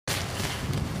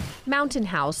Mountain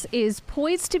House is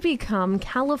poised to become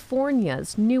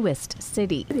California's newest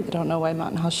city. I don't know why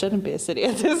Mountain House shouldn't be a city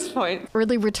at this point.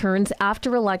 Early returns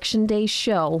after Election Day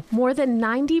show more than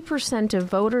 90% of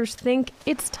voters think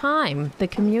it's time the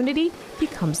community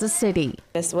becomes a city.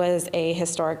 This was a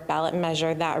historic ballot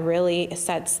measure that really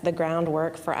sets the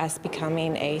groundwork for us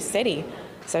becoming a city.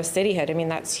 So cityhood, I mean,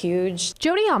 that's huge.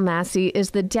 Jody Almasi is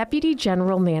the Deputy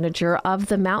General Manager of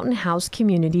the Mountain House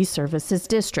Community Services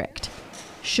District.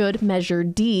 Should Measure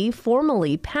D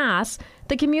formally pass,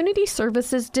 the Community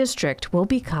Services District will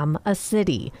become a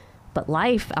city. But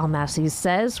life, Almasi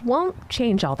says, won't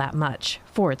change all that much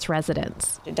for its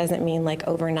residents. It doesn't mean like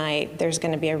overnight there's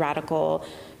going to be a radical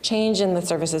change in the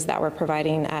services that we're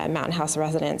providing Mountain House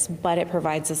residents, but it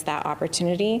provides us that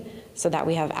opportunity so that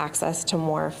we have access to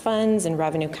more funds and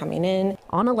revenue coming in.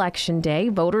 On Election Day,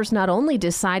 voters not only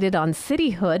decided on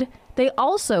cityhood, they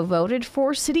also voted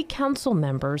for city council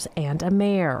members and a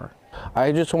mayor.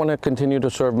 I just want to continue to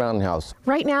serve Mountain House.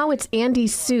 Right now, it's Andy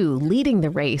Sue leading the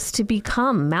race to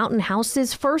become Mountain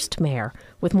House's first mayor,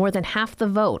 with more than half the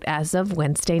vote as of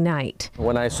Wednesday night.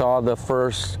 When I saw the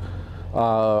first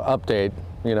update,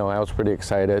 I was pretty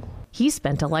excited. He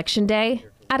spent Election Day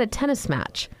at a tennis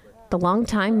match. The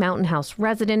longtime Mountain House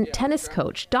resident, tennis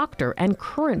coach, doctor, and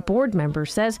current board member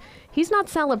says he's not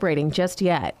celebrating just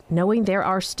yet, knowing there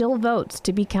are still votes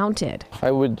to be counted.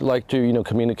 I would like to,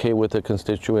 communicate with the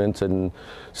constituents and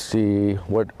see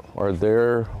what are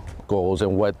their goals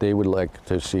and what they would like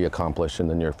to see accomplished in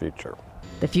the near future.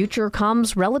 The future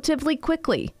comes relatively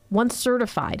quickly. Once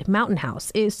certified, Mountain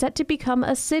House is set to become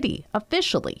a city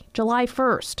officially July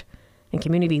 1st. And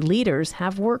community leaders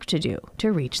have work to do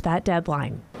to reach that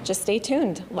deadline. Just stay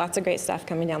tuned. Lots of great stuff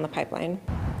coming down the pipeline.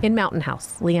 In Mountain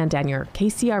House, Leanne Danier,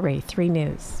 KCRA 3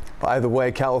 News. By the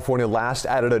way, California last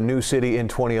added a new city in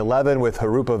 2011 with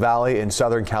Jurupa Valley in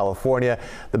Southern California.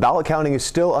 The ballot counting is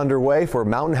still underway for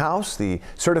Mountain House. The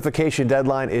certification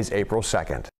deadline is April 2nd.